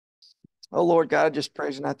Oh, Lord God, I just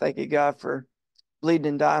praise and I thank you, God, for bleeding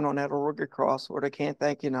and dying on that rugged cross. Lord, I can't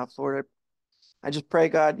thank you enough, Lord. I just pray,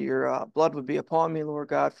 God, your blood would be upon me, Lord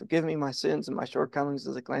God. Forgive me my sins and my shortcomings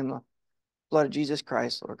as I claim the blood of Jesus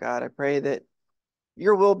Christ, Lord God. I pray that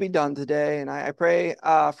your will be done today. And I pray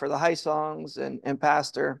for the High Songs and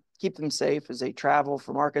Pastor. Keep them safe as they travel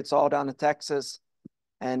from Arkansas down to Texas.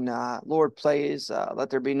 And Lord, please let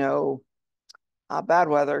there be no bad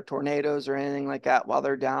weather, tornadoes, or anything like that while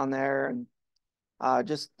they're down there. And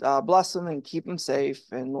just bless them and keep them safe.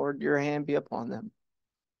 And Lord, your hand be upon them.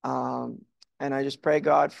 Um, and I just pray,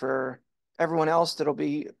 God, for everyone else that'll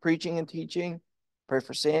be preaching and teaching. Pray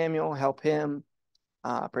for Samuel, help him.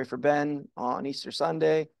 Pray for Ben on Easter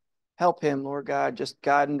Sunday. Help him, Lord God. Just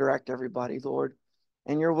guide and direct everybody, Lord.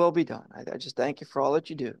 And your will be done. I just thank you for all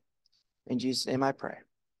that you do. In Jesus' name I pray.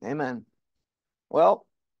 Amen. Well,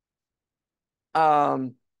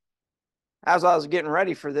 um, as I was getting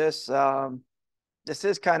ready for this, this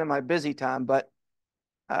is kind of my busy time, but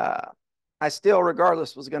uh, I still,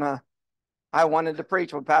 regardless, I wanted to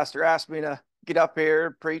preach when Pastor asked me to get up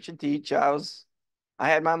here, preach and teach. I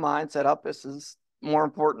had my mind set up. This is more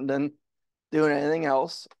important than doing anything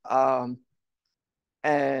else.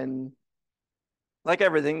 And like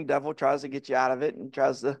everything, the devil tries to get you out of it and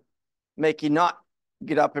tries to make you not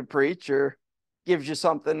get up and preach, or gives you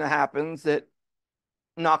something that happens that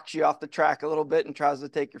knocks you off the track a little bit and tries to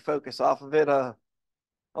take your focus off of it.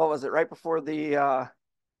 What was it? Right before they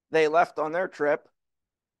left on their trip,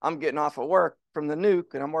 I'm getting off of work from the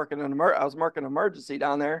nuke, and I was working emergency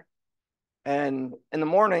down there. And in the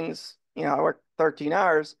mornings, I work 13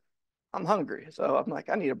 hours. I'm hungry. So I'm like,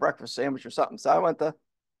 I need a breakfast sandwich or something. So I went to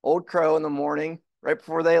Old Crow in the morning, right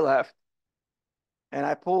before they left. And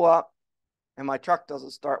I pull up, and my truck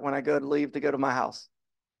doesn't start when I go to leave to go to my house.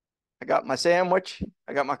 I got my sandwich,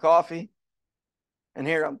 I got my coffee, and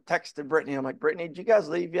here I'm texting Brittany. I'm like, Brittany, did you guys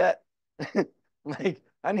leave yet? Like,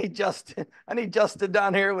 I need Justin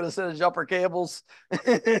down here with a set of jumper cables.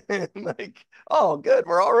 Like, oh, good.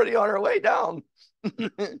 We're already on our way down.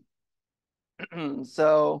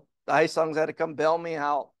 So the Ice Songs had to come bail me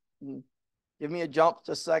out and give me a jump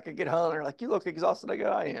just so I could get home. They're like, you look exhausted. I go,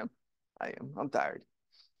 I am. I am. I'm tired.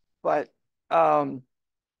 But um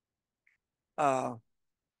uh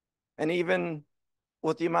and even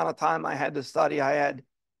with the amount of time I had to study, I had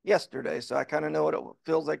yesterday. So I kind of know what it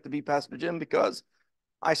feels like to be Pastor Jim, because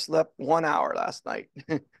I slept 1 hour last night.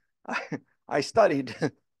 I, I studied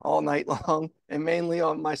all night long, and mainly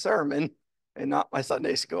on my sermon and not my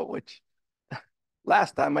Sunday school, which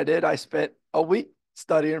last time I did, I spent a week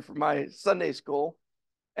studying for my Sunday school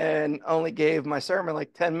and only gave my sermon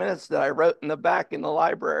like 10 minutes that I wrote in the back in the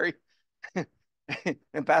library.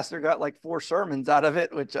 And Pastor got like 4 sermons out of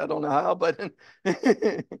it, which I don't know how, but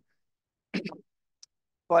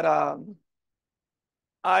but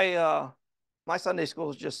I my Sunday school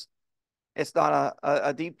is just, it's not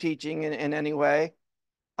a deep teaching in any way.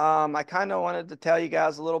 I kind of wanted to tell you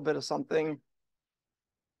guys a little bit of something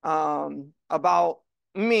about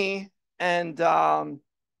me and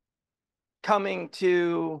coming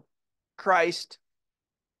to Christ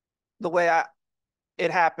the way it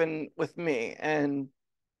happened with me, and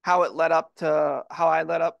how I led up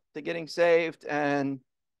to getting saved, and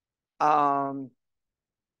um,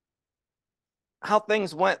 how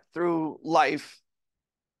things went through life.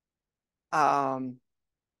 Um,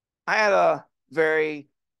 I had a very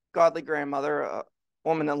godly grandmother, a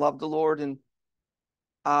woman that loved the Lord, and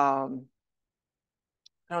um,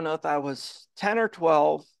 I don't know if I was 10 or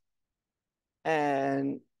 12,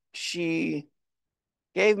 and she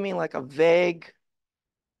gave me like a vague,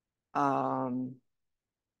 um,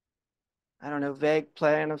 I don't know, vague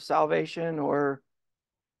plan of salvation. Or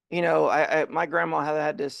my grandma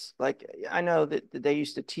had this, like, I know that they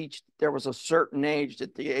used to teach there was a certain age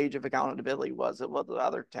that the age of accountability was. It was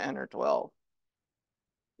either 10 or 12.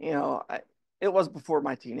 You know, I, it was before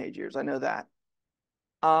my teenage years. I know that.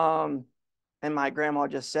 Um, and my grandma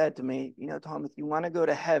just said to me, Tom, if you want to go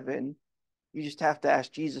to heaven, you just have to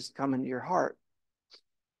ask Jesus to come into your heart.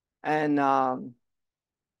 And oh,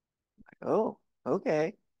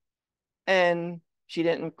 okay. And she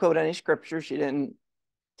didn't quote any scripture. She didn't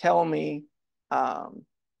tell me um,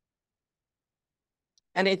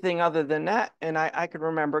 anything other than that. And I could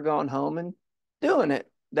remember going home and doing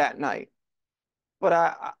it that night. But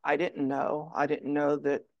I didn't know. I didn't know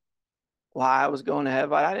that why I was going to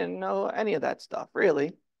heaven. I didn't know any of that stuff,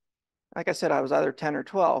 really. Like I said, I was either 10 or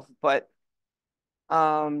 12. But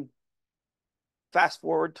um, fast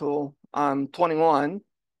forward to I'm 21,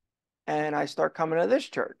 and I start coming to this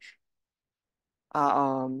church.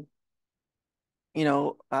 Um,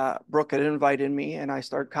 Brooke had invited me, and I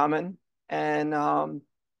started coming. And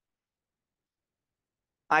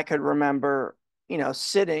I could remember,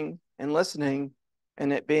 sitting and listening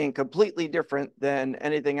and it being completely different than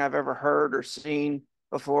anything I've ever heard or seen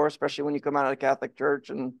before, especially when you come out of the Catholic Church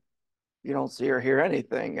and you don't see or hear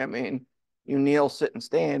anything. I mean, you kneel, sit, and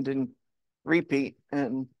stand and repeat.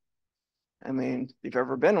 And I mean, if you've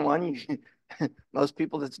ever been one, most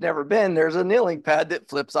people that's never been, there's a kneeling pad that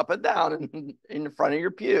flips up and down in the front of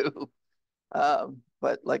your pew.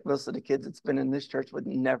 But like most of the kids that's been in this church would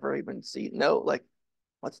never even know, like,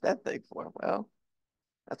 what's that thing for? Well,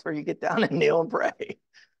 that's where you get down and kneel and pray.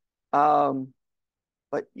 Um,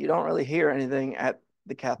 but you don't really hear anything at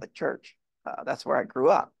the Catholic Church. That's where I grew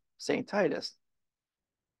up, St. Titus.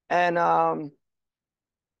 And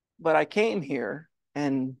but I came here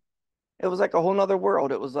and it was like a whole nother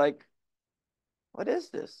world. It was like, what is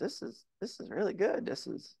this? This is really good.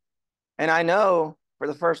 And I know for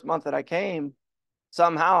the first month that I came,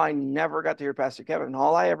 somehow I never got to hear Pastor Kevin.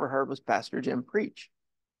 All I ever heard was Pastor Jim preach.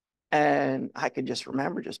 And I could just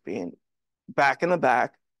remember just being back in the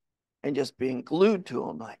back and just being glued to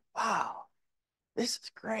him, like, wow, this is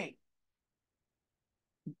great.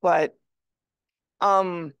 But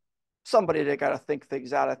somebody that got to think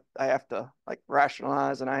things out. I have to like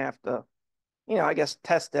rationalize and I have to, I guess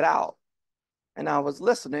test it out. And I was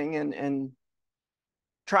listening and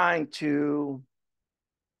trying to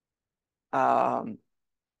um,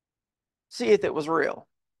 see if it was real,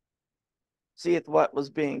 see if what was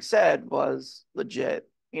being said was legit,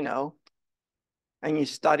 and you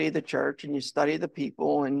study the church and you study the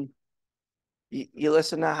people and you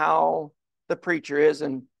listen to how the preacher is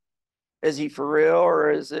and is he for real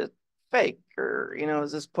or is it fake or,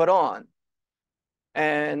 is this put on?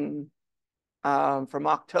 And from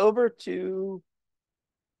October to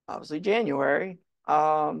obviously January,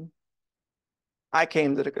 I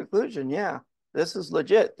came to the conclusion, yeah, this is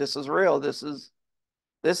legit. This is real. This is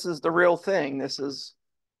the real thing. This is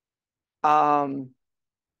what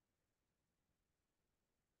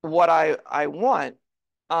I want.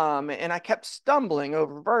 And I kept stumbling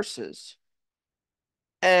over verses.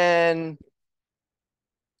 And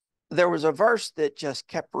there was a verse that just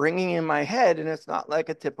kept ringing in my head, and it's not like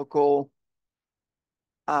a typical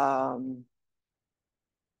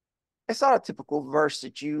it's not a typical verse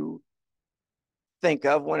that you think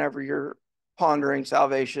of whenever you're pondering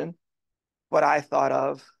salvation, but I thought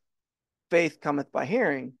of faith cometh by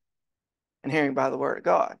hearing and hearing by the word of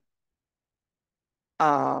God.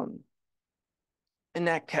 Um, and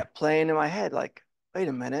that kept playing in my head like, wait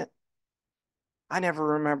a minute. I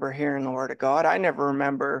never remember hearing the word of God. I never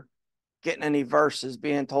remember getting any verses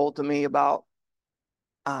being told to me about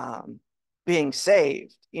um, being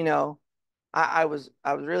saved. I was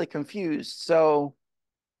really confused. So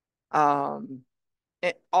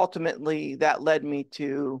ultimately that led me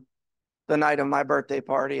to the night of my birthday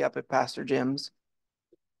party up at Pastor Jim's.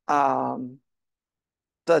 Um,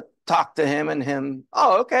 to talk to him and him,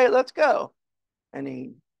 oh, okay, let's go. And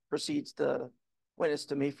he proceeds to witness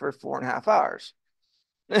to me for 4.5 hours.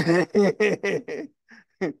 I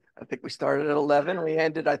think we started at 11. We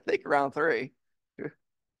ended, I think, around 3.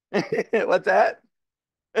 What's that?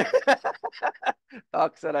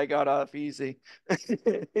 Doc said I got off easy.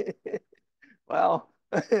 Well,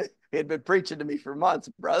 he had been preaching to me for months,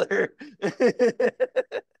 brother.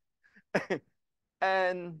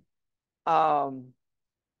 And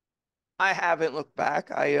I haven't looked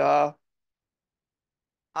back. I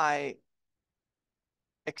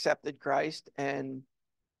accepted Christ and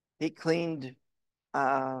he cleaned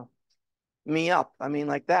uh me up. I mean,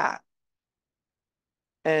 like that.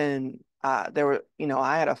 And there were,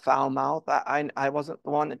 I had a foul mouth. I wasn't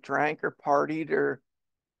the one that drank or partied or,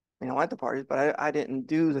 went to parties, but I didn't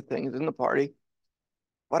do the things in the party.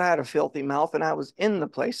 But I had a filthy mouth and I was in the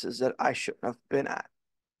places that I shouldn't have been at.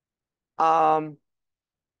 Um,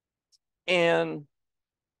 and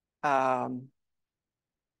I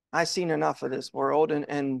seen enough of this world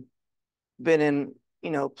and been in,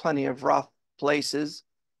 plenty of rough places,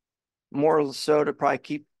 more so to probably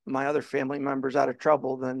keep my other family members out of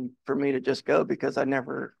trouble than for me to just go because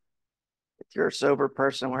if you're a sober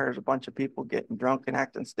person where there's a bunch of people getting drunk and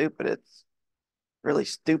acting stupid, it's really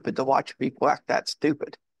stupid to watch people act that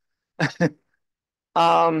stupid.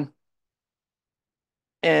 um,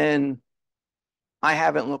 and I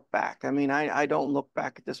haven't looked back. I mean, I don't look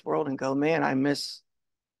back at this world and go, man, I miss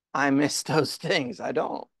those things. I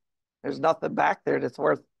don't. There's nothing back there that's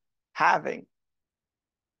worth having.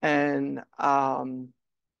 And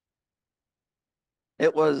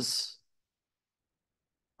it was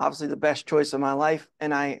obviously the best choice of my life.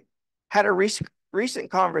 And I had a recent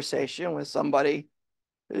conversation with somebody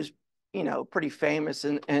who's, pretty famous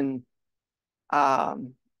in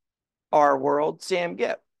um, our world, Sam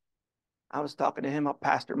Gipp. I was talking to him at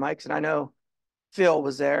Pastor Mike's, and I know Phil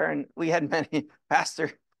was there, and we had many.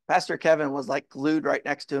 Pastor Kevin was like glued right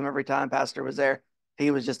next to him every time Pastor was there.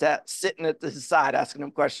 He was just sitting at his side, asking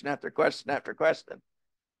him question after question after question.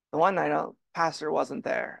 The one night, Pastor wasn't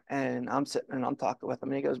there, and I'm sitting and I'm talking with him,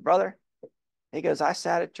 and he goes, "Brother," he goes, "I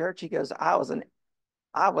sat at church." He goes, I was an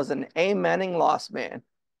amening lost man."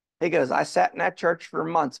 He goes, "I sat in that church for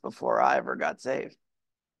months before I ever got saved."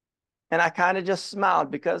 And I kind of just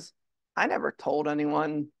smiled because I never told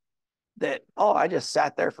anyone that, oh, I just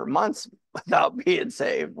sat there for months without being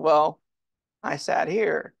saved. Well, I sat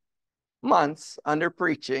here months under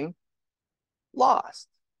preaching, lost.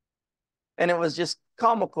 And it was just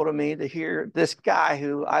comical to me to hear this guy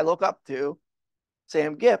who I look up to,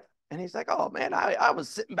 Sam Gipp. And he's like, "Oh man, I was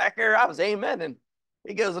sitting back there, I was amen." And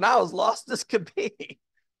he goes, "And I was lost as could be."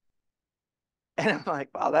 And I'm like,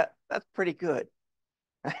 "Wow, that's pretty good."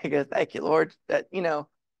 I go, "Thank you, Lord." That,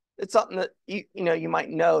 it's something that you might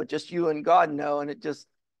know, just you and God know, and it just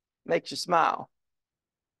makes you smile.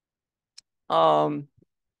 Um,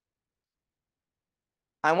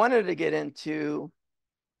 I wanted to get into,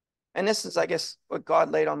 and this is, I guess, what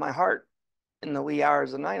God laid on my heart in the wee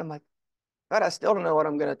hours of the night. I'm like, "God, I still don't know what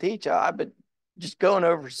I'm going to teach. I've been just going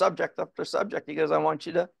over subject after subject." He goes, "I want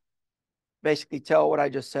you to basically tell what I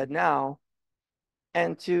just said now,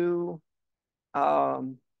 and to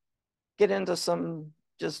um, get into some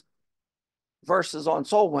just verses on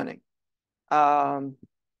soul winning." Um,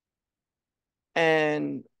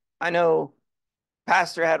 and I know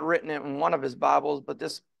Pastor had written it in one of his Bibles, but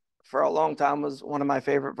this for a long time was one of my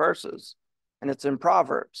favorite verses. And it's in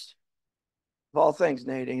Proverbs. Of all things,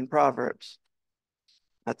 Nadine, Proverbs.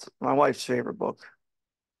 That's my wife's favorite book.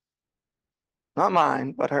 Not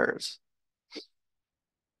mine, but hers.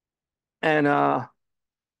 And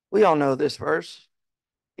we all know this verse,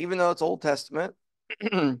 even though it's Old Testament.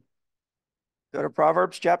 Go to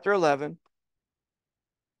Proverbs chapter 11,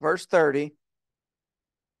 verse 30.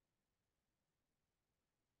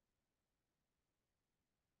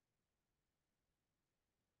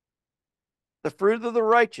 "The fruit of the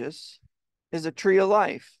righteous is a tree of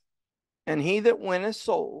life, and he that winneth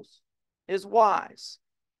souls is wise."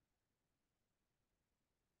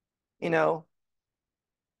 You know,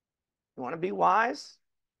 you want to be wise?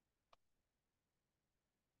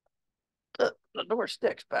 The door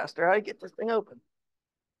sticks, Pastor. How do you get this thing open?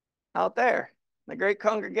 Out there, the great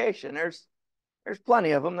congregation. There's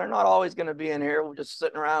plenty of them. They're not always going to be in here. We're just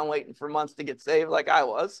sitting around waiting for months to get saved, like I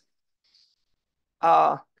was.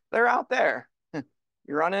 Uh, they're out there.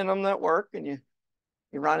 You run into them at work, and you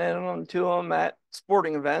run into them at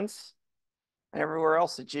sporting events, and everywhere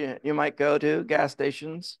else that you might go to, gas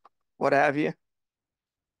stations, what have you,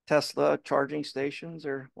 Tesla charging stations,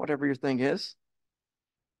 or whatever your thing is.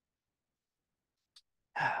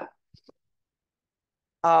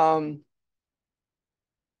 Um,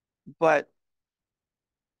 but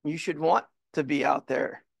you should want to be out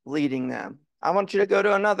there leading them. I want you to go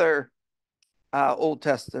to another Old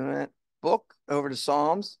Testament book, over to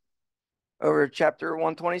Psalms, over to chapter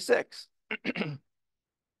 126.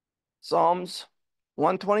 Psalms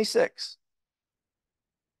 126.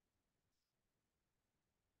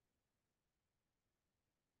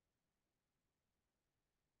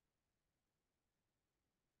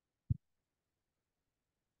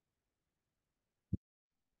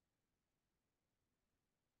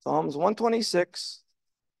 Psalms 126,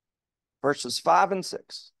 verses 5 and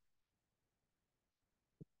 6.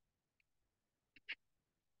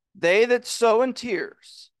 "They that sow in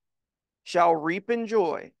tears shall reap in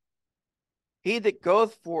joy. He that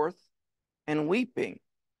goeth forth and weeping,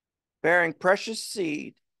 bearing precious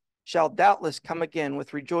seed, shall doubtless come again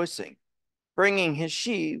with rejoicing, bringing his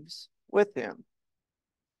sheaves with him."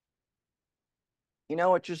 You know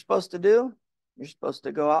what you're supposed to do? You're supposed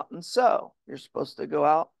to go out and sow. You're supposed to go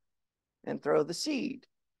out and throw the seed.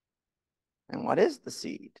 And what is the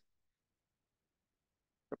seed?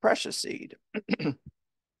 The precious seed.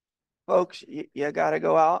 Folks, you got to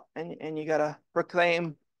go out and you got to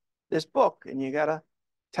proclaim this book, and you got to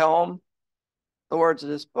tell them the words of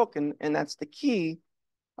this book. And that's the key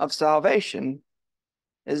of salvation,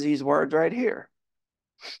 is these words right here.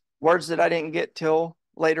 Words that I didn't get till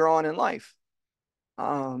later on in life.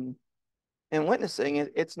 And witnessing,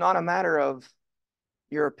 it's not a matter of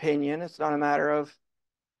your opinion. It's not a matter of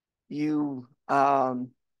you,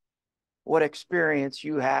 what experience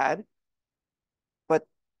you had, but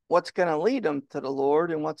what's going to lead them to the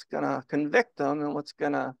Lord, and what's going to convict them, and what's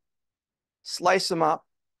going to slice them up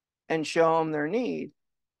and show them their need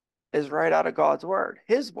is right out of God's word,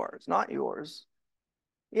 his words, not yours.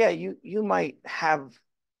 yeah, you might have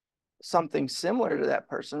something similar to that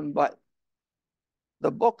person, but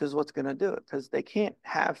the book is what's going to do it because they can't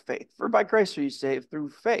have faith. For by grace are you saved through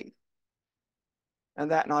faith, and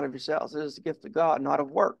that not of yourselves. It is the gift of God, not of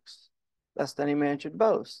works, lest any man should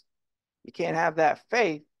boast. You can't have that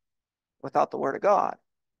faith without the word of God.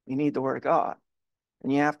 You need the word of God,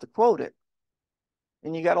 and you have to quote it,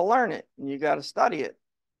 and you got to learn it, and you got to study it.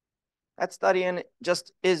 That studying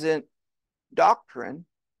just isn't doctrine,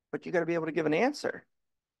 but you got to be able to give an answer.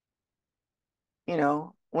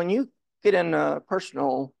 When you get in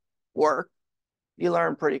personal work, you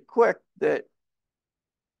learn pretty quick that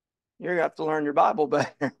you're gonna have to learn your Bible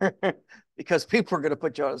better because people are gonna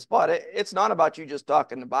put you on the spot. It's not about you just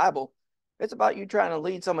talking the Bible. It's about you trying to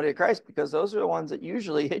lead somebody to Christ because those are the ones that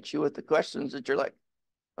usually hit you with the questions that you're like,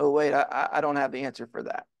 oh, wait, I don't have the answer for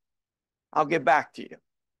that. I'll get back to you.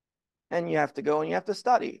 And you have to go and you have to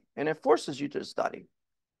study, and it forces you to study.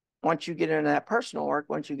 Once you get into that personal work,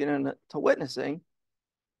 once you get into witnessing,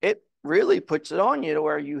 it really puts it on you to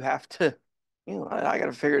where you have to, I got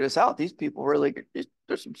to figure this out. These people really,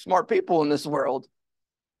 there's some smart people in this world.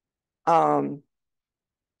 Um,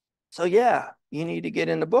 so yeah, you need to get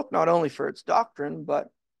in the book, not only for its doctrine, but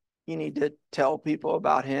you need to tell people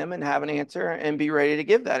about him and have an answer and be ready to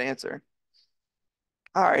give that answer.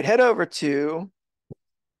 All right, head over to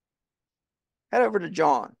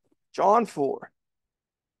John 4.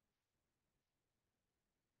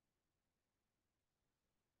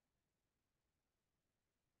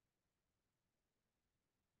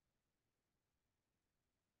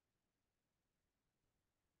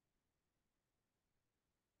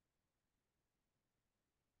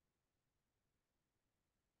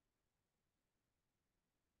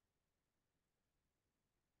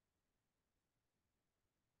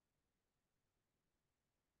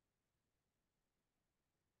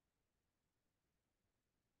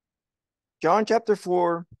 John chapter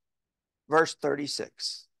 4, verse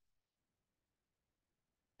 36.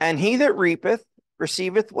 And he that reapeth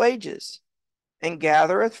receiveth wages, and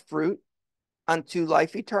gathereth fruit unto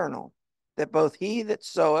life eternal, that both he that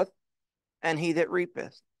soweth and he that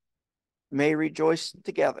reapeth may rejoice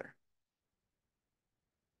together.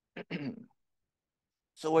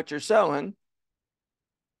 So what you're sowing,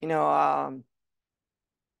 you know,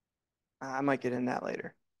 I might get in that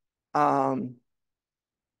later.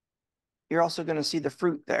 You're also going to see the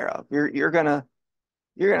fruit thereof. You're gonna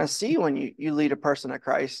see when you lead a person to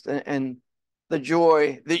Christ, and the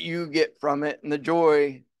joy that you get from it and the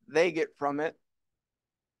joy they get from it.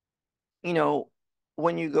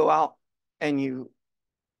 When you go out and you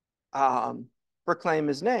proclaim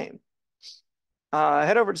his name.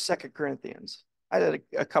 Head over to Second Corinthians. I did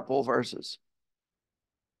a couple of verses.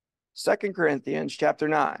 Second Corinthians chapter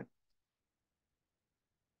 9.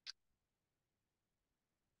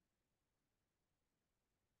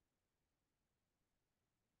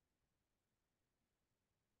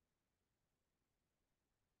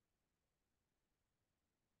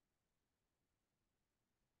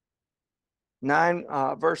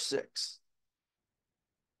 Verse 6.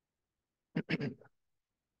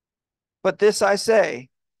 But this I say,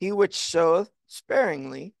 he which soweth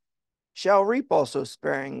sparingly shall reap also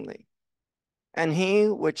sparingly, and he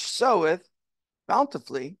which soweth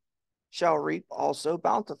bountifully shall reap also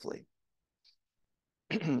bountifully.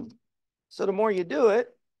 So the more you do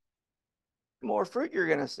it, the more fruit you're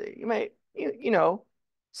going to see.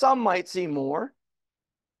 Some might see more,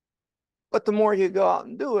 but the more you go out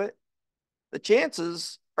and do it, the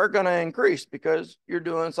chances are going to increase because you're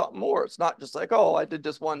doing something more. It's not just like, oh, I did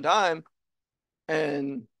this one time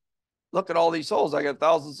and look at all these souls. I got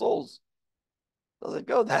 1,000 souls. It doesn't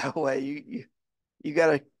go that way. You got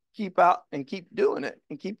to keep out and keep doing it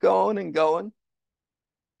and keep going and going.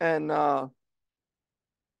 And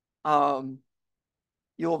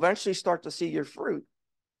you'll eventually start to see your fruit,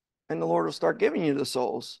 and the Lord will start giving you the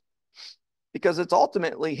souls because it's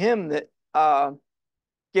ultimately him that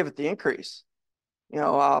giveth the increase.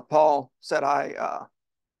 Paul said, I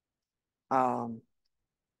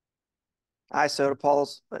sowed,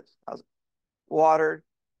 Apollos, but I was watered,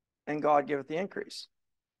 and God giveth the increase.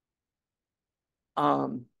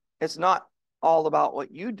 It's not all about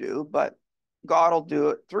what you do, but God will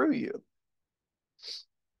do it through you.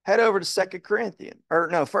 Head over to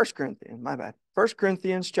First Corinthians, my bad. First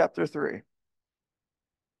Corinthians chapter 3.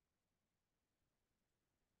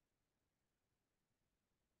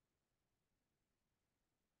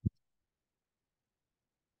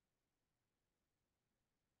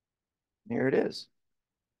 Here it is.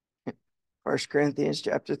 First Corinthians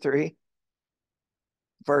chapter 3,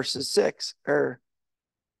 verses 6.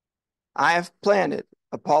 I have planted,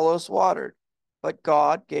 Apollos watered, but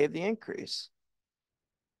God gave the increase.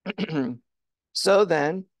 So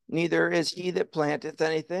then, neither is he that planteth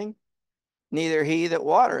anything, neither he that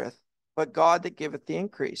watereth, but God that giveth the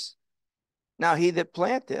increase. Now he that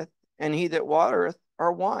planteth and he that watereth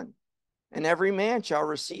are one, and every man shall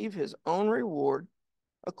receive his own reward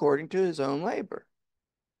according to his own labor.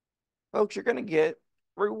 Folks, you're going to get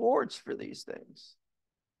rewards for these things.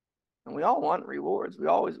 And we all want rewards. We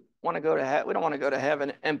always want to go to heaven. We don't want to go to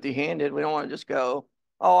heaven empty-handed. We don't want to just go,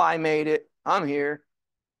 oh, I made it. I'm here.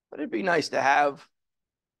 But it'd be nice to have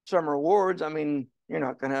some rewards. I mean, you're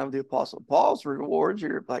not going to have the Apostle Paul's rewards.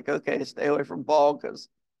 You're like, okay, stay away from Paul because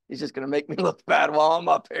he's just going to make me look bad while I'm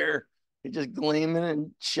up here. He's just gleaming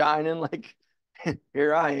and shining like,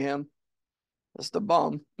 here I am. Just a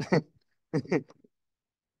bum.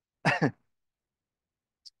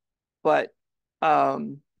 But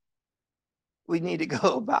we need to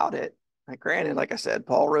go about it. Like, granted, like I said,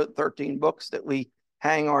 Paul wrote 13 books that we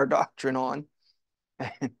hang our doctrine on.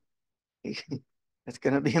 It's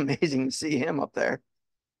going to be amazing to see him up there.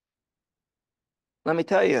 Let me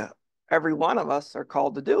tell you, every one of us are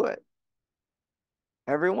called to do it.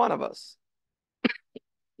 Every one of us.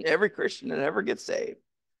 Every Christian that ever gets saved.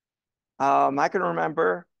 I can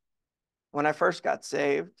remember when I first got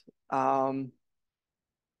saved,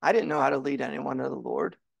 I didn't know how to lead anyone to the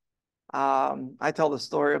Lord. I tell the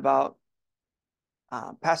story about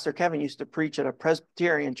Pastor Kevin used to preach at a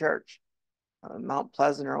Presbyterian church, Mount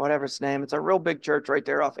Pleasant or whatever its name. It's a real big church right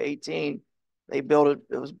there off 18. They built it.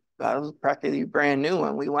 It was practically a brand new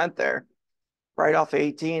one. We went there right off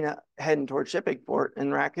 18, heading toward Shippingport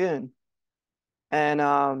in Raccoon.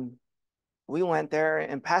 And we went there,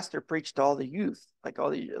 and Pastor preached to all the youth, like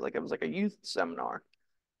it was like a youth seminar.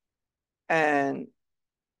 And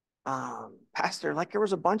Pastor, like there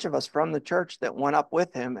was a bunch of us from the church that went up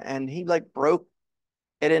with him, and he like broke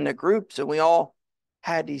it into groups, and we all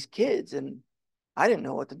had these kids, and I didn't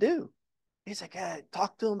know what to do. He's like, hey,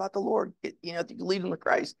 talk to him about the Lord, lead them to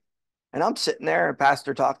Christ. And I'm sitting there, and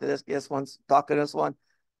Pastor talked to this one, talked to this one,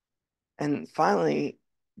 and finally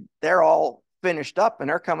they're all finished up, and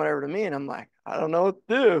they're coming over to me, and I'm like, I don't know what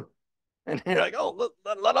to do. And they're like, oh,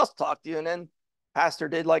 let us talk to you. And then Pastor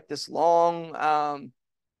did like this long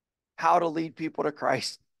how to lead people to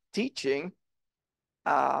Christ teaching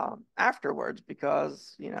afterwards,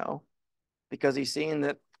 because he's seen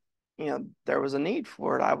that there was a need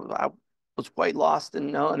for it. I was quite lost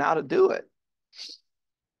in knowing how to do it.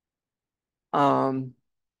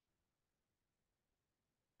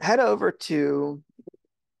 Head over to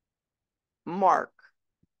Mark.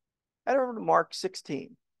 Head over to Mark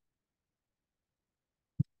 16.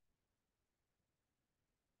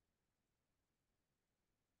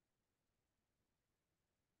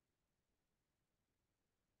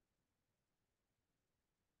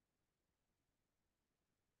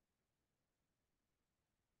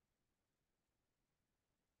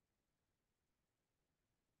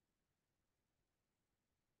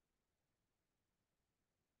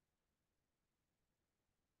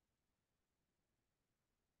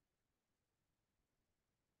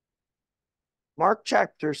 Mark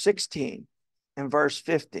chapter 16 and verse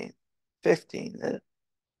 15.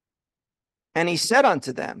 And he said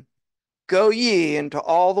unto them, go ye into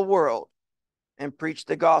all the world and preach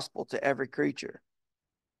the gospel to every creature.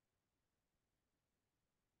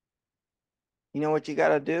 You know what you got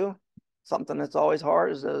to do? Something that's always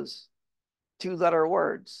hard is those 2-letter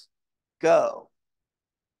words, go.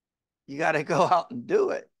 You got to go out and do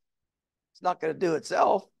it. It's not going to do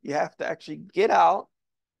itself. You have to actually get out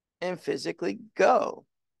and physically go.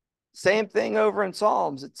 Same thing over in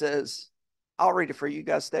Psalms. It says, I'll read it for you. You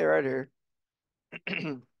guys stay right here.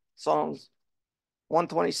 Psalms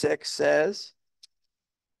 126 says,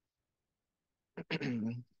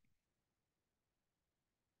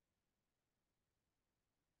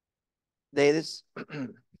 they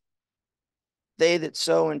that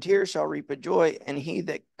sow in tears shall reap a joy, and he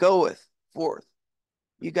that goeth forth.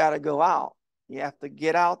 You got to go out. You have to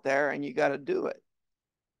get out there, and you got to do it.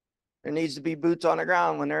 There needs to be boots on the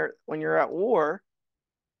ground when you're at war.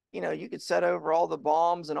 You could set over all the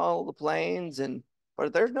bombs and all the planes, but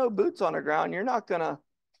if there's no boots on the ground, you're not gonna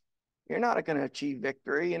achieve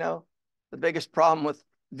victory. The biggest problem with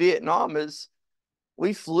Vietnam is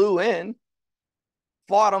we flew in,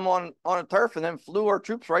 fought them on a turf, and then flew our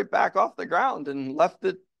troops right back off the ground and left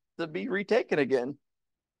it to be retaken again.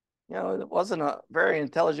 It wasn't a very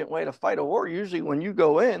intelligent way to fight a war. Usually when you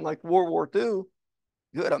go in, like World War II,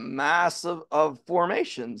 you had a mass of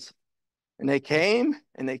formations. And they came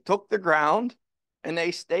and they took the ground and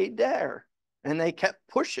they stayed there and they kept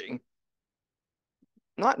pushing.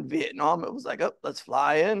 Not in Vietnam. It was like, oh, let's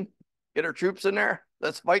fly in. Get our troops in there.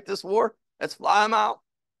 Let's fight this war. Let's fly them out.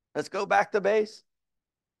 Let's go back to base.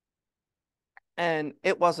 And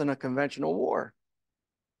it wasn't a conventional war.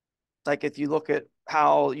 Like if you look at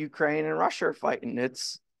how Ukraine and Russia are fighting,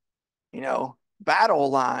 it's, battle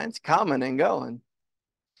lines coming and going.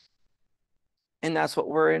 And that's what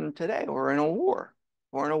we're in today. We're in a war.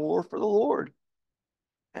 We're in a war for the Lord.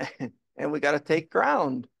 And we got to take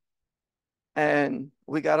ground. And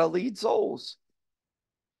we got to lead souls.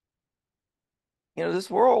 This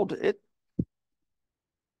world, it's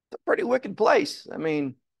a pretty wicked place. I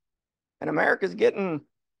mean, and America's getting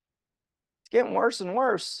worse and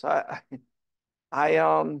worse.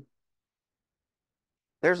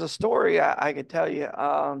 There's a story I could tell you.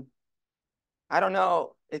 I don't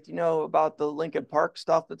know if you know about the Lincoln Park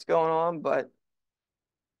stuff that's going on, but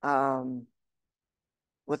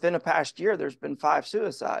within the past year, there's been 5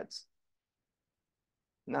 suicides.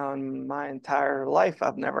 Now, in my entire life,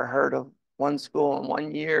 I've never heard of one school in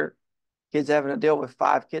 1 year, kids having to deal with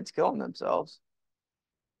 5 kids killing themselves.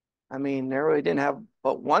 I mean, they really didn't have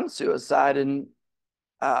but one suicide. And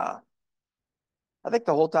I think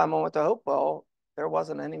the whole time I went to Hopewell, there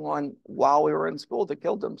wasn't anyone while we were in school that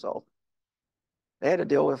killed themselves. They had to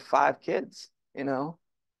deal with 5 kids, killing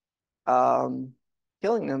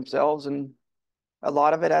themselves. And a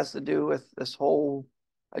lot of it has to do with this whole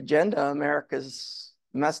agenda America's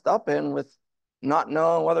messed up in, with not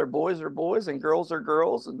knowing whether boys are boys and girls are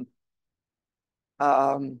girls. And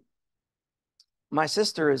my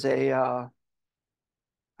sister is a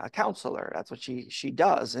counselor. That's what she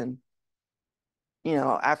does. And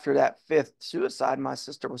after that 5th suicide, my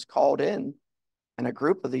sister was called in, and a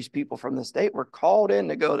group of these people from the state were called in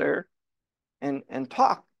to go there and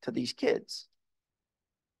talk to these kids.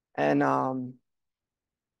 And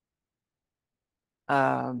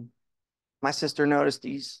my sister noticed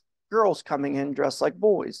these girls coming in dressed like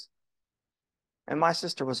boys. And my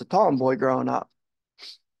sister was a tomboy growing up.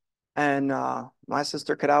 And my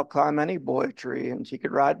sister could outclimb any boy tree, and she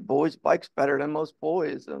could ride boys' bikes better than most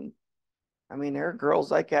boys. And I mean, there are girls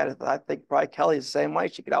like that. I think probably Kelly's the same way.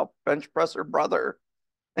 She could out bench press her brother.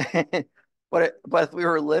 But if we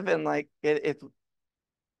were living like if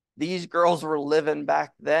these girls were living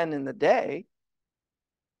back then in the day,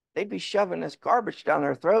 they'd be shoving this garbage down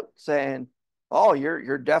their throat saying, "Oh,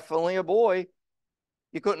 you're definitely a boy.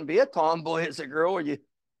 You couldn't be a tomboy as a girl. Or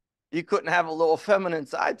you couldn't have a little feminine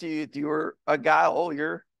side to you if you were a guy. Oh,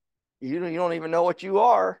 you don't even know what you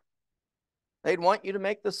are." They'd want you to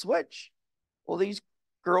make the switch. Well, these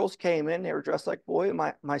girls came in, they were dressed like boy.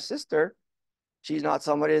 My sister, she's not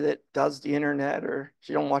somebody that does the internet, or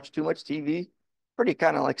she don't watch too much TV. Pretty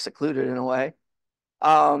kind of like secluded in a way.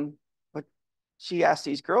 But she asked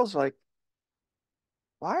these girls, like,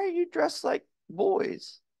 "Why are you dressed like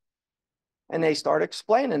boys?" And they start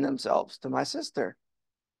explaining themselves to my sister.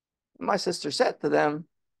 My sister said to them,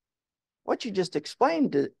 "What you just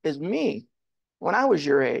explained is me when I was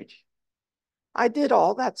your age. I did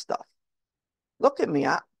all that stuff. Look at me.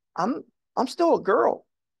 I'm still a girl."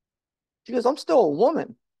 She goes, "I'm still a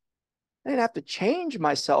woman. I didn't have to change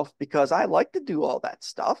myself because I like to do all that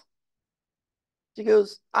stuff." She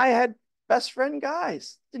goes, "I had best friend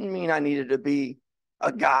guys. Didn't mean I needed to be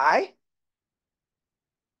a guy."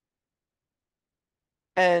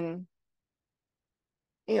 And,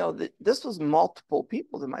 this was multiple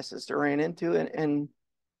people that my sister ran into. And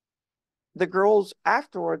the girls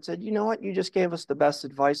afterwards said, "You know what? You just gave us the best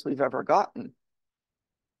advice we've ever gotten."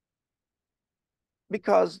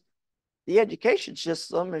 Because the education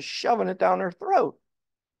system is shoving it down their throat.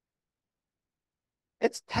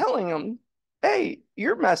 It's telling them, "Hey,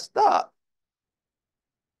 you're messed up.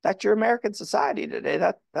 That's your American society today.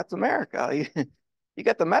 That's America." You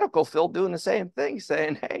got the medical field doing the same thing,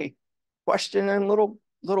 saying, "Hey, questioning little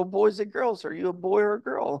boys and girls. Are you a boy or a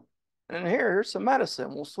girl? And here's some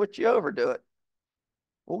medicine. We'll switch you over to it.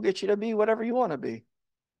 We'll get you to be whatever you want to be."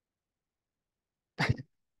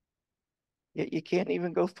 You can't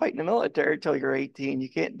even go fight in the military until you're 18. You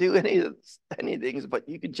can't do anything, but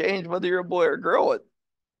you can change whether you're a boy or a girl at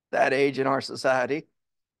that age in our society.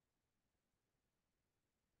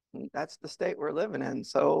 And that's the state we're living in.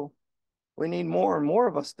 So we need more and more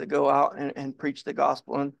of us to go out and preach the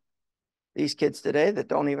gospel. And these kids today that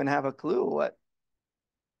don't even have a clue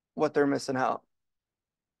what they're missing out.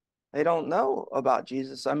 They don't know about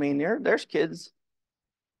Jesus. I mean, there's kids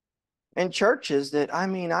in churches that, I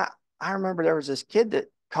mean, I remember there was this kid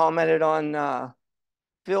that commented on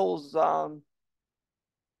Phil's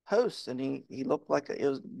post, and he looked like it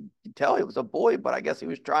was, you could tell he was a boy, but I guess he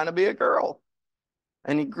was trying to be a girl.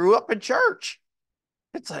 And he grew up in church.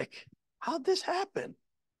 It's like, how'd this happen?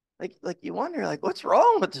 Like you wonder, like, what's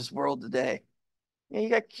wrong with this world today? You know, you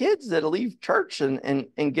got kids that leave church and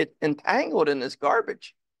get entangled in this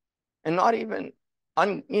garbage and not even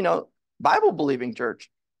Bible believing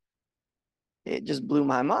church. It just blew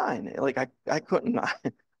my mind. Like I couldn't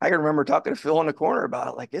I can remember talking to Phil in the corner about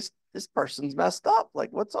it. Like this person's messed up.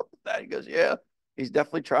 Like, what's up with that? He goes, yeah, he's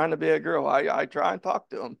definitely trying to be a girl. I try and talk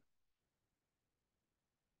to him.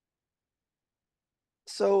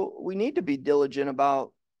 So we need to be diligent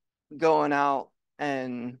about going out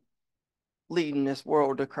and leading this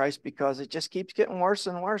world to Christ, because it just keeps getting worse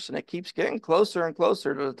and worse, and it keeps getting closer and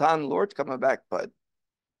closer to the time the Lord's coming back. But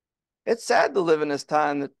it's sad to live in this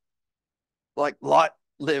time that like Lot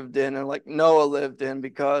lived in and like Noah lived in,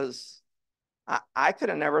 because I could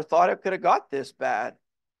have never thought it could have got this bad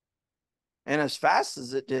and as fast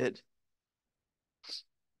as it did.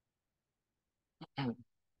 All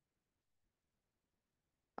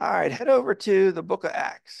right, head over to the book of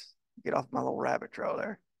Acts. Get off my little rabbit trail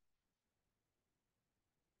there.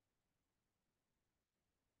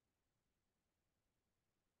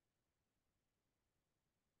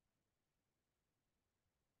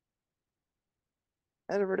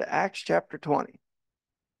 Head over to Acts chapter 20.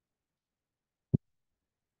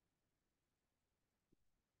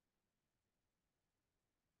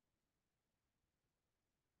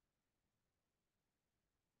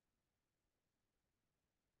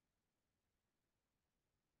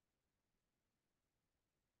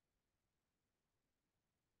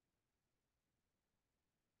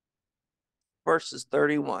 Verses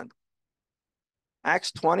 31.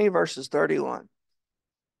 Acts 20, verses 31.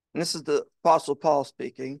 And this is the Apostle Paul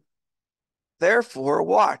speaking. Therefore,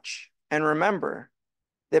 watch and remember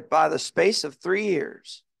that by the space of 3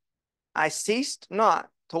 years, I ceased not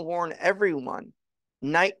to warn everyone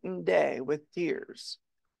night and day with tears.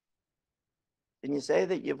 Can you say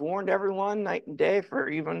that you've warned everyone night and day for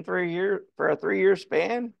even 3 years, for a 3 year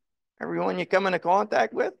span? Everyone you come into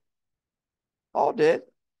contact with? All did.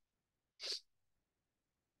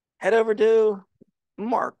 Head over to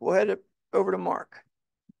Mark. We'll head over to Mark.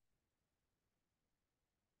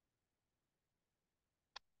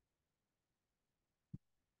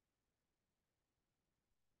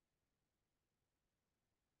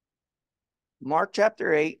 Mark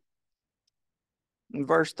chapter 8, and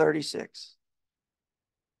verse 36.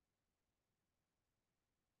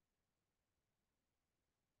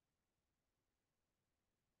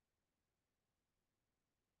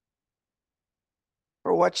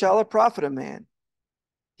 For what shall it profit a man?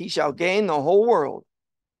 He shall gain the whole world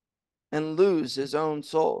and lose his own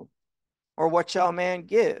soul. Or what shall a man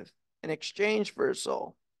give in exchange for his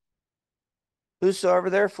soul? Whosoever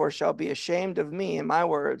therefore shall be ashamed of me and my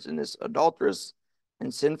words in this adulterous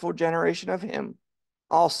and sinful generation, of him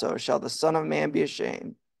also shall the Son of Man be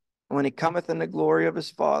ashamed when he cometh in the glory of his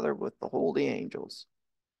Father with the holy angels.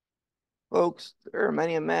 Folks, there are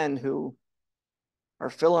many men who are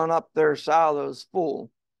filling up their silos full,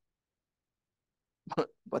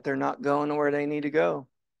 but they're not going to where they need to go.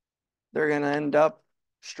 They're going to end up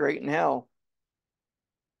straight in hell.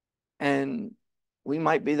 And we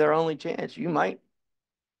might be their only chance. Who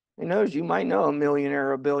knows, you might know a millionaire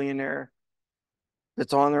or a billionaire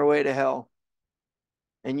that's on their way to hell.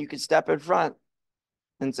 And you could step in front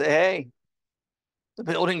and say, hey, the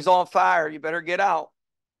building's on fire. You better get out.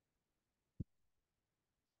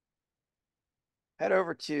 Head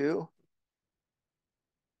over to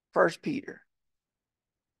 1 Peter.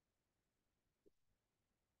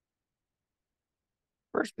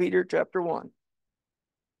 1 Peter chapter 1.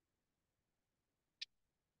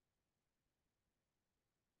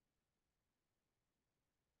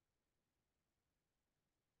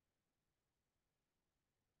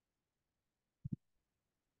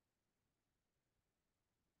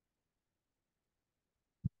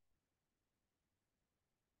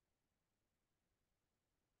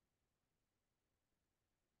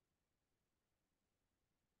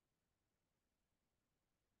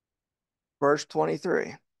 Verse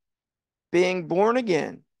 23. Being born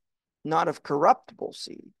again, not of corruptible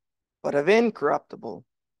seed, but of incorruptible,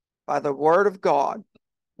 by the word of God,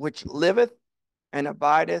 which liveth and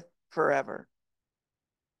abideth forever.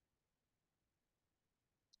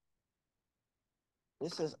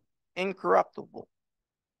 This is incorruptible.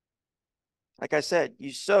 Like I said,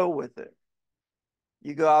 you sow with it.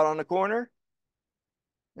 You go out on the corner,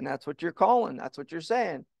 and that's what you're calling. That's what you're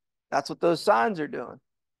saying. That's what those signs are doing.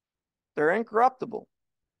 They're incorruptible.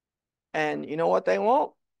 And you know what they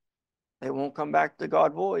won't? They won't come back to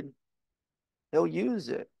God void. They'll use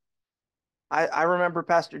it. I remember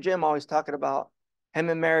Pastor Jim always talking about him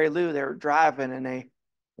and Mary Lou. They were driving and they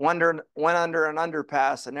went under an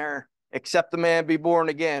underpass, and except the man be born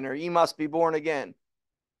again, or ye must be born again.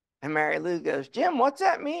 And Mary Lou goes, Jim, what's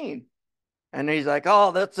that mean? And he's like,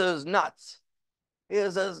 oh, that's his nuts. He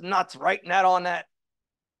was his nuts writing that on that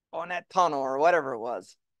tunnel or whatever it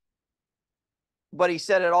was. But he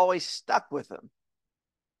said it always stuck with him.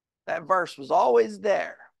 That verse was always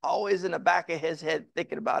there, always in the back of his head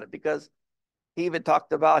thinking about it, because he even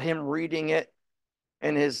talked about him reading it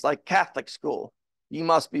in his like Catholic school. You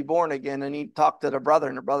must be born again. And he talked to the brother,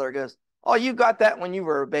 and the brother goes, oh, you got that when you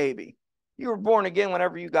were a baby. You were born again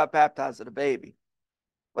whenever you got baptized as a baby.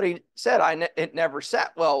 But he said, it never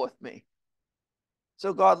sat well with me.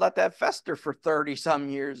 So God let that fester for 30 some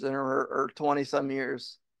years or 20 some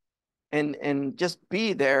years, and just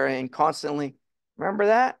be there and constantly remember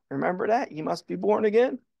that you must be born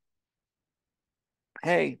again.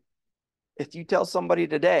 Hey, if you tell somebody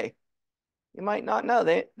today, you might not know,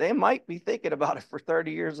 they might be thinking about it for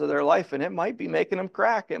 30 years of their life, and it might be making them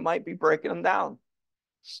crack. It might be breaking them down.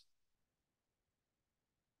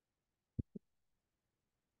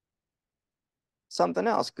 Something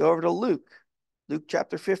else, go over to Luke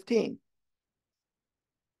chapter 15.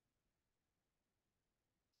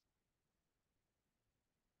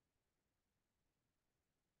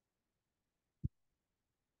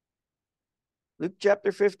 Luke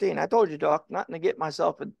chapter 15. I told you, Doc, not to get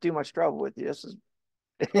myself in too much trouble with you. This is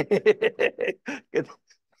good,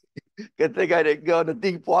 good thing I didn't go into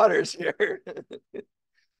deep waters here.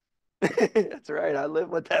 That's right. I live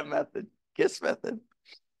with that method, KISS method.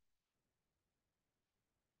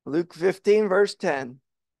 Luke 15, verse 10.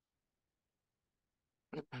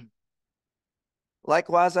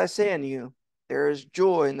 Likewise, I say unto you, there is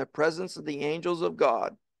joy in the presence of the angels of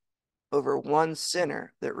God over one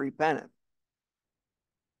sinner that repenteth.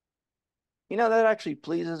 You know, that actually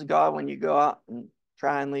pleases God when you go out and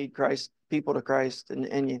try and lead people to Christ,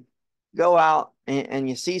 and you go out and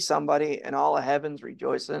you see somebody and all of heaven's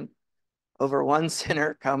rejoicing over one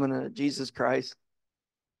sinner coming to Jesus Christ.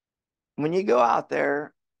 When you go out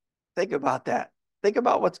there, think about that. Think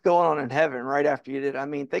about what's going on in heaven right after you did. I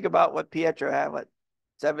mean, think about what Pietro had, what,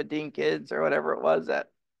 17 kids or whatever it was at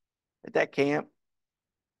that camp.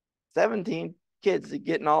 17 kids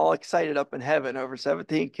getting all excited up in heaven over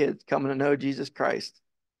 17 kids coming to know Jesus Christ.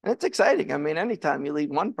 And it's exciting. I mean, anytime you lead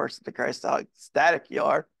one person to Christ, how ecstatic you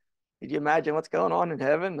are. Could you imagine what's going on in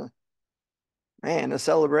heaven? Man, the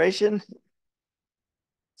celebration.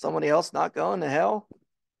 Somebody else not going to hell.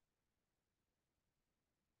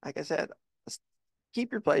 Like I said,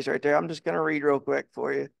 keep your place right there. I'm just going to read real quick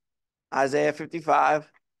for you. Isaiah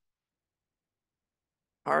 55.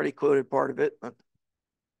 I already quoted part of it, but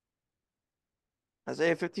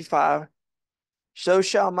Isaiah 55. So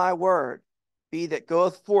shall my word be that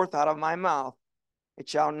goeth forth out of my mouth. It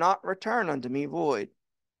shall not return unto me void,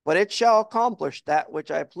 but it shall accomplish that which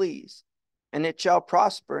I please, and it shall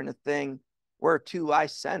prosper in the thing whereto I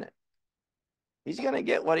sent it. He's going to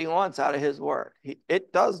get what he wants out of his work.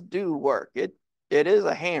 It does do work. It is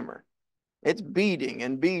a hammer. It's beating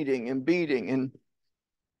and beating and beating. And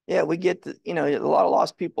yeah, we get a lot of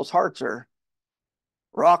lost people's hearts are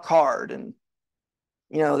rock hard, and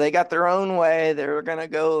they got their own way. They're going to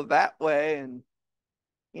go that way. And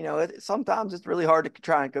sometimes it's really hard to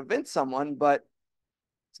try and convince someone, but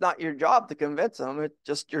it's not your job to convince them. It's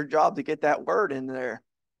just your job to get that word in there.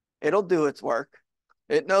 It'll do its work.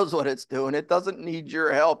 It knows what it's doing. It doesn't need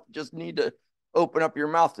your help. Just need to open up your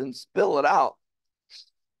mouth and spill it out.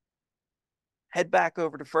 Head back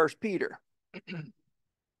over to 1 Peter.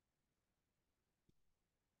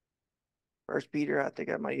 1 Peter, I think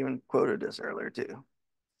I might even quoted this earlier too.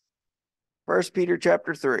 1 Peter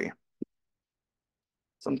chapter 3.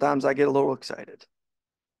 Sometimes I get a little excited.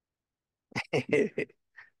 1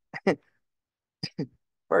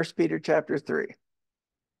 Peter chapter 3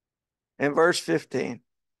 and verse 15.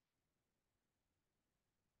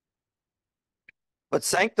 But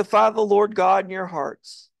sanctify the Lord God in your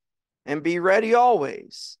hearts, and be ready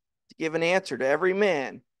always to give an answer to every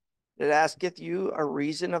man that asketh you a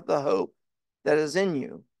reason of the hope that is in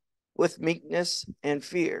you, with meekness and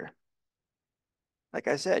fear. Like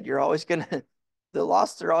I said, you're always gonna the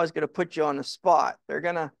lost are always gonna put you on the spot. They're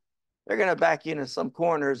gonna back you into some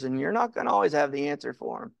corners, and you're not gonna always have the answer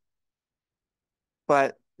for them.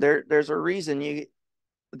 But there's a reason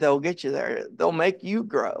they'll get you there. They'll make you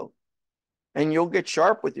grow, and you'll get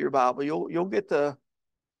sharp with your Bible. You'll get to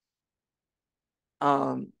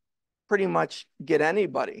pretty much get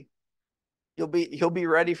anybody. You'll be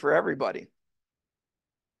ready for everybody.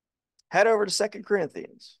 Head over to 2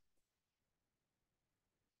 Corinthians.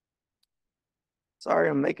 Sorry,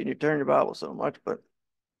 I'm making you turn your Bible so much, but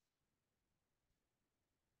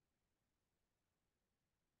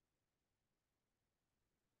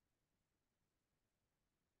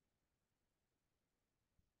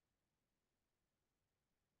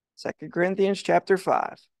 2 Corinthians chapter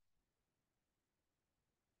 5.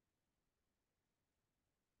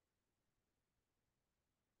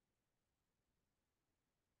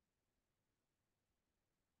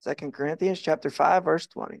 Second Corinthians chapter 5, verse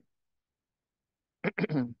 20.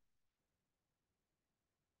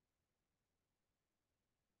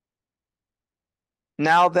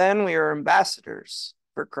 Now then, we are ambassadors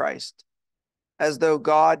for Christ, as though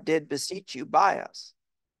God did beseech you by us.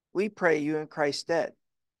 We pray you in Christ's stead,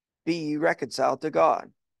 be ye reconciled to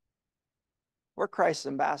God. We're Christ's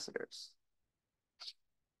ambassadors.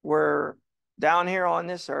 We're down here on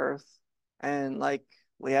this earth, and like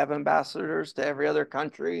we have ambassadors to every other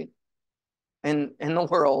country in the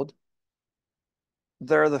world.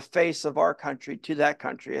 They're the face of our country to that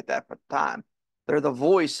country at that time. They're the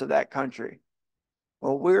voice of that country.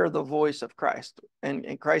 Well, we're the voice of Christ,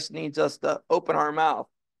 and Christ needs us to open our mouth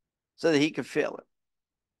so that he can feel it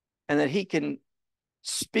and that he can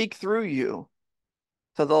speak through you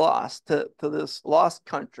to the lost, to this lost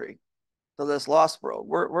country, to this lost world.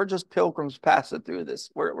 We're just pilgrims passing through this.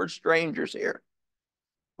 We're strangers here,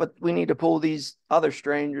 but we need to pull these other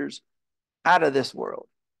strangers out of this world.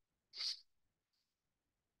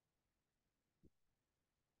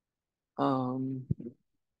 Um,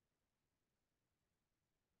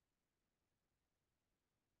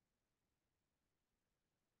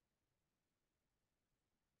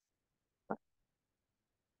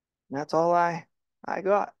 that's all I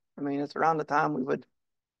got. I mean, it's around the time we would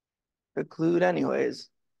conclude anyways.